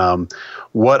 And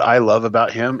what I love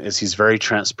about him is he's very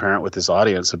transparent with his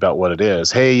audience about what it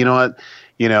is. Hey, you know what?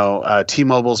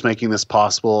 T-Mobile's making this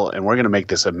possible, and we're going to make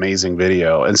this amazing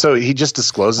video. And so he just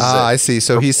discloses it. I see.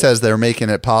 So he says they're making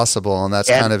it possible, and that's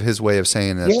kind of his way of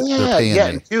saying that they're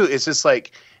paying me. Too. It's just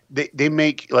like they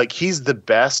make, like, he's the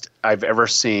best I've ever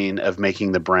seen of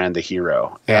making the brand the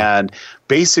hero. Yeah. And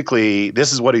basically,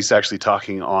 this is what he's actually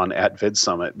talking on at Vid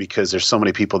Summit, because there's so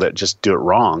many people that just do it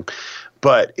wrong.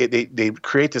 But they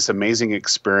create this amazing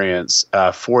experience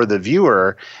for the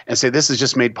viewer and say this is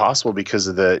just made possible because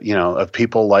of of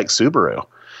people like Subaru,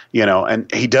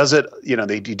 and he does it.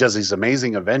 He does these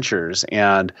amazing adventures,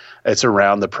 and it's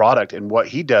around the product. And what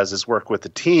he does is work with the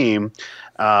team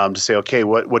to say, okay,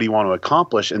 what do you want to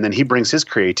accomplish? And then he brings his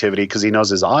creativity because he knows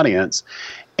his audience.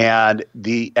 And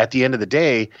at the end of the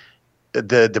day,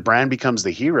 the brand becomes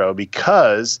the hero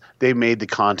because they made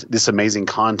this amazing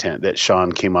content that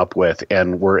Sean came up with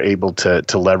and were able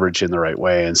to leverage in the right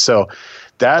way. And so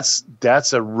that's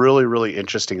a really, really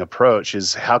interesting approach,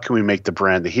 is how can we make the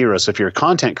brand the hero? So if you're a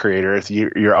content creator, if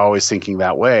you're always thinking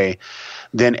that way,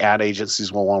 then ad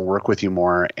agencies will want to work with you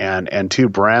more, and two,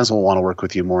 brands will want to work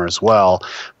with you more as well.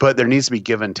 But there needs to be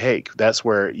give and take. That's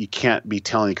where you can't be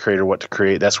telling the creator what to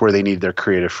create. That's where they need their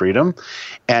creative freedom.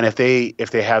 And if they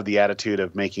have the attitude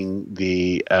of making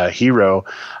the hero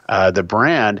the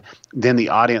brand, then the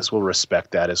audience will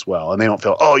respect that as well. And they don't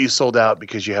feel, oh, you sold out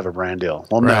because you have a brand deal.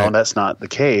 Well, no, that's not the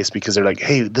case, because they're like,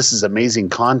 hey, this is amazing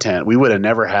content. We would have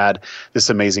never had this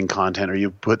amazing content, or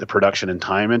you put the production and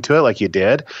time into it like you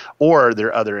did, or there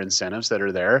are other incentives that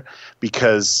are there,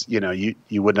 because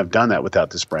you wouldn't have done that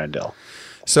without this brand deal.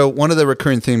 So one of the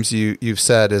recurring themes you've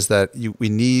said is that we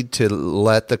need to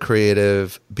let the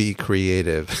creative be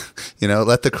creative.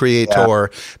 Let the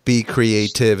creator be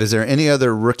creative. Is there any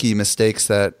other rookie mistakes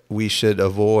that we should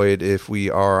avoid if we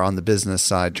are on the business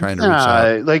side trying to reach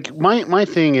out? Like my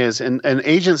thing is, and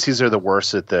agencies are the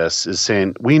worst at this, is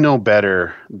saying we know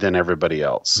better than everybody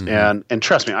else. Mm-hmm. And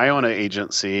trust me, I own an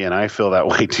agency and I feel that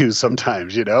way too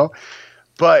sometimes,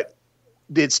 but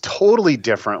it's totally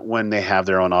different when they have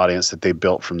their own audience that they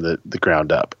built from the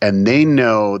ground up, and they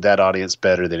know that audience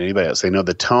better than anybody else. They know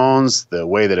the tones, the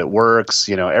way that it works,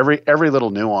 every little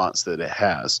nuance that it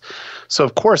has. So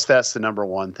of course that's the number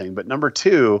one thing. But number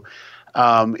two,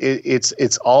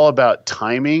 it's all about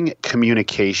timing,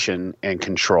 communication, and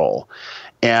control.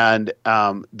 And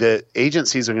the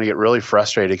agencies are going to get really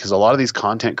frustrated because a lot of these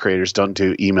content creators don't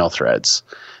do email threads.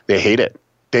 They hate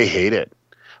it.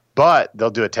 But they'll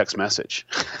do a text message,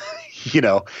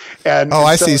 And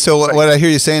I see. So what I hear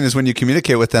you saying is when you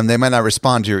communicate with them, they might not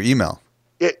respond to your email.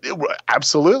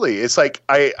 Absolutely. It's like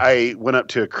I went up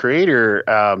to a creator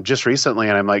just recently,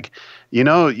 and I'm like, you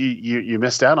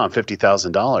missed out on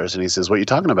 $50,000. And he says, what are you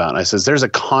talking about? And I says, there's a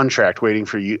contract waiting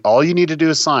for you. All you need to do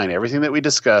is sign everything that we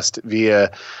discussed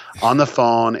via on the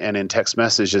phone and in text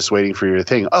message, just waiting for your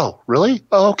thing. Oh, really?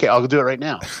 Oh, okay. I'll do it right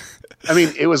now. I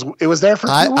mean, it was there for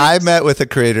 2 weeks. I met with a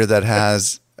creator that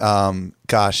has,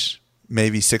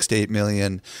 maybe 6 to 8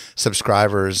 million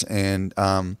subscribers, and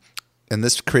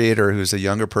this creator, who's a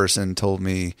younger person, told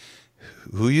me,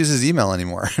 who uses email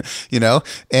anymore,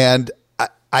 and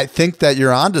I think that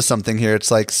you're onto something here. It's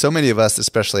like so many of us,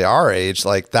 especially our age,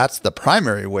 like that's the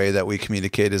primary way that we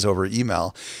communicate is over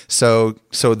email. So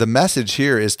the message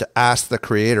here is to ask the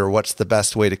creator what's the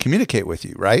best way to communicate with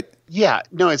you, right? Yeah,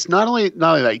 no, it's not only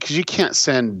that, because you can't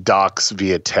send docs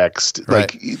via text,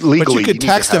 like legally. But you could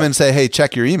text them and say, hey,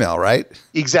 check your email, right?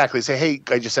 Exactly. Say, hey,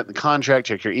 I just sent the contract,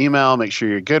 check your email, make sure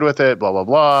you're good with it, blah, blah,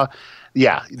 blah.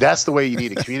 Yeah, that's the way you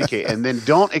need to communicate. And then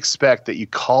don't expect that you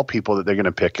call people that they're going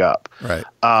to pick up. Right.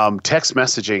 Text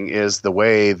messaging is the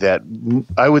way that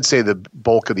I would say the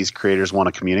bulk of these creators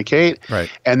want to communicate. Right.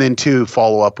 And then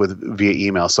follow up with via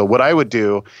email. So what I would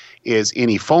do is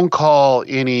any phone call,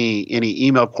 any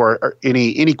email, or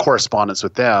any correspondence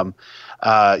with them,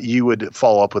 you would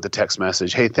follow up with a text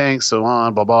message. Hey, thanks, so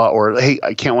on, blah, blah. Or, hey,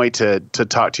 I can't wait to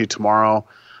talk to you tomorrow.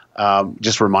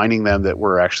 Just reminding them that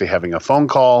we're actually having a phone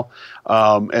call,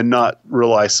 and not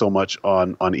rely so much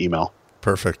on email.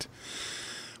 Perfect.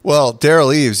 Well,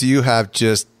 Daryl Eaves, you have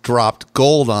just dropped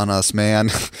gold on us, man.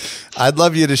 I'd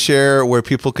love you to share where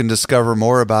people can discover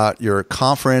more about your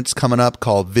conference coming up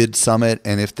called Vid Summit,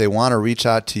 and if they want to reach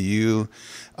out to you,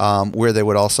 where they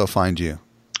would also find you.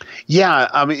 Yeah,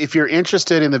 if you're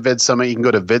interested in the Vid Summit, you can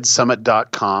go to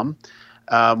vidsummit.com.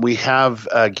 We have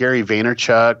Gary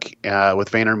Vaynerchuk with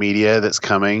VaynerMedia that's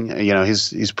coming.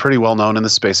 He's pretty well known in the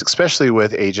space, especially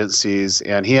with agencies,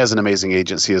 and he has an amazing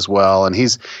agency as well. And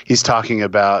he's talking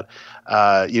about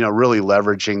really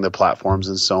leveraging the platforms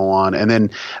and so on. And then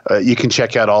you can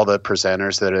check out all the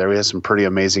presenters that are there. We have some pretty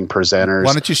amazing presenters.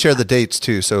 Why don't you share the dates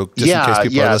too? So just in case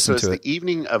people are listening to it. The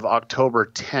evening of October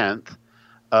 10th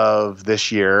of this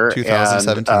year,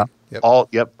 2017.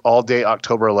 And, all day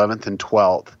October 11th and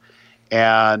 12th.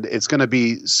 And it's going to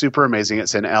be super amazing.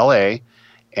 It's in LA,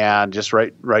 and just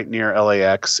right near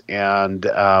LAX. And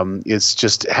it's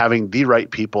just having the right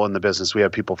people in the business. We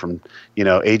have people from,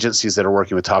 agencies that are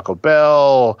working with Taco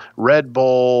Bell, Red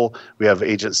Bull. We have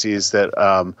agencies that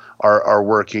are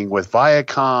working with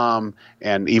Viacom,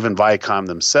 and even Viacom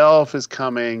themselves is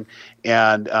coming.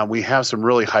 And we have some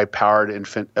really high-powered,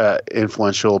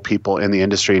 influential people in the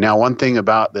industry. Now, one thing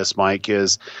about this, Mike,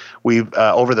 is we've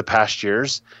over the past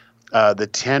years, the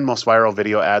 10 most viral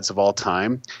video ads of all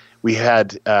time. We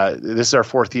had, this is our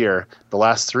 4th year. The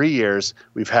last 3 years,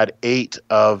 we've had 8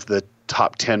 of the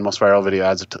top 10 most viral video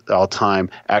ads of all time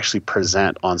actually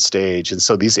present on stage. And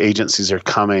so these agencies are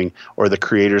coming, or the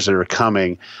creators that are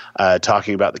coming,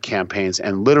 talking about the campaigns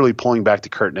and literally pulling back the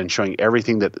curtain and showing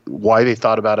everything why they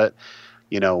thought about it,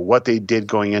 what they did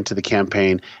going into the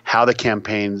campaign, how the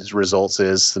campaign's results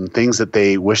is, some things that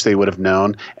they wish they would have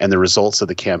known, and the results of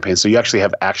the campaign. So you actually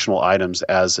have actionable items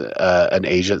as an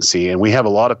agency. And we have a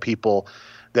lot of people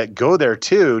that go there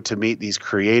too to meet these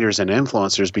creators and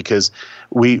influencers, because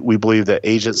we believe that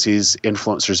agencies,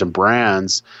 influencers, and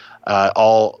brands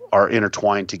all are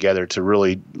intertwined together to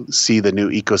really see the new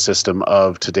ecosystem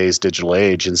of today's digital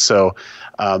age. And so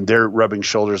they're rubbing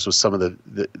shoulders with some of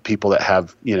the people that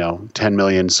have 10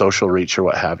 million social reach or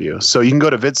what have you. So you can go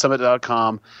to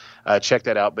vidsummit.com. Check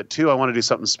that out. But two, I want to do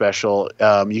something special.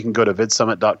 You can go to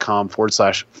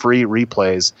vidsummit.com/free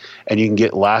replays, and you can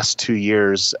get last 2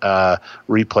 years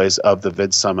replays of the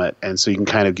VidSummit. And so you can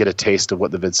kind of get a taste of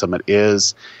what the VidSummit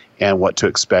is and what to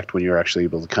expect when you're actually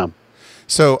able to come.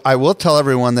 So I will tell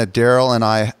everyone that Daryl and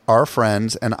I are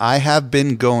friends, and I have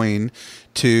been going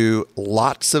to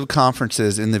lots of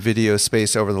conferences in the video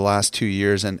space over the last 2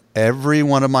 years, and every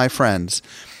one of my friends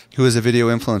who is a video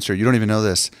influencer, you don't even know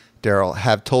this, Daryl,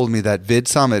 have told me that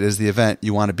VidSummit is the event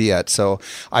you want to be at. So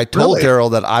I told Daryl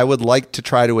that I would like to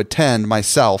try to attend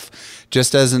myself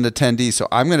just as an attendee. So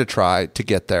I'm going to try to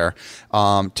get there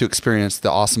to experience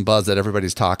the awesome buzz that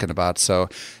everybody's talking about. So,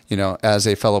 as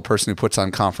a fellow person who puts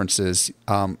on conferences,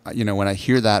 when I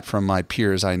hear that from my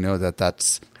peers, I know that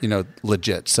that's,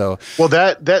 legit. So, well,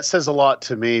 that says a lot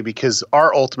to me, because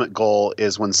our ultimate goal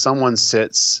is when someone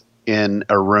sits in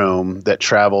a room that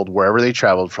traveled wherever they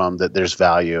traveled from, that there's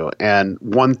value. And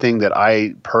one thing that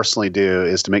I personally do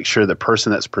is to make sure the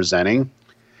person that's presenting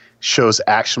shows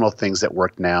actionable things that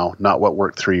work now, not what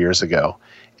worked 3 years ago.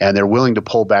 And they're willing to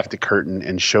pull back the curtain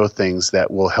and show things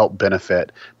that will help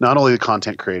benefit not only the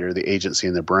content creator, the agency,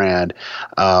 and the brand,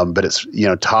 but it's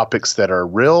topics that are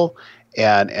real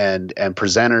and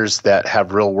presenters that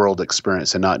have real world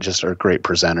experience, and not just are great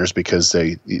presenters because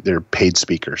they're paid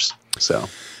speakers. So.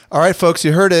 All right, folks,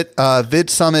 you heard it.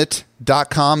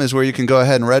 VidSummit.com is where you can go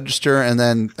ahead and register. And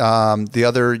then the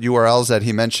other URLs that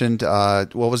he mentioned,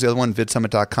 what was the other one?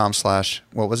 VidSummit.com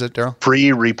 / what was it, Daryl?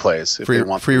 Free replays. Free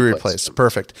replays.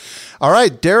 Perfect. All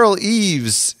right, Daryl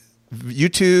Eves,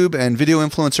 YouTube and video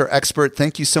influencer expert.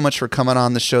 Thank you so much for coming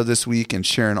on the show this week and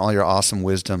sharing all your awesome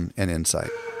wisdom and insight.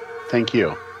 Thank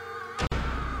you.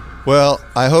 Well,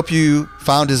 I hope you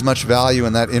found as much value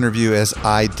in that interview as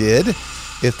I did.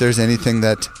 If there's anything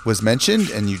that was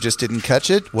mentioned and you just didn't catch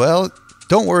it, well,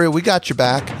 don't worry, we got your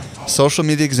back.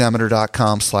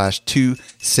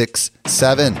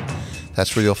 socialmediaexaminer.com/267.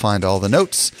 That's where you'll find all the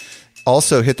notes.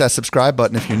 Also, hit that subscribe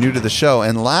button if you're new to the show.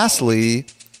 And lastly,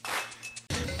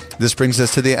 this brings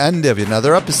us to the end of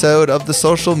another episode of the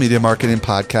Social Media Marketing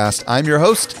Podcast. I'm your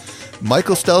host,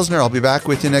 Michael Stelzner. I'll be back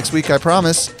with you next week, I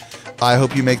promise. I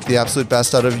hope you make the absolute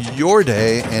best out of your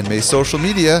day, and may social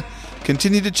media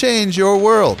continue to change your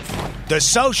world. The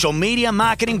Social Media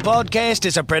Marketing Podcast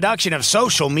is a production of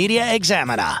Social Media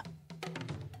Examiner.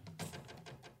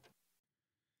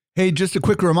 Hey, just a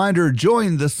quick reminder,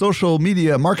 join the Social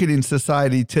Media Marketing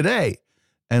Society today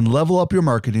and level up your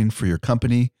marketing for your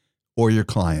company or your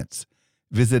clients.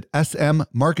 Visit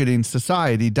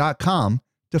smmarketingsociety.com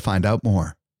to find out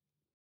more.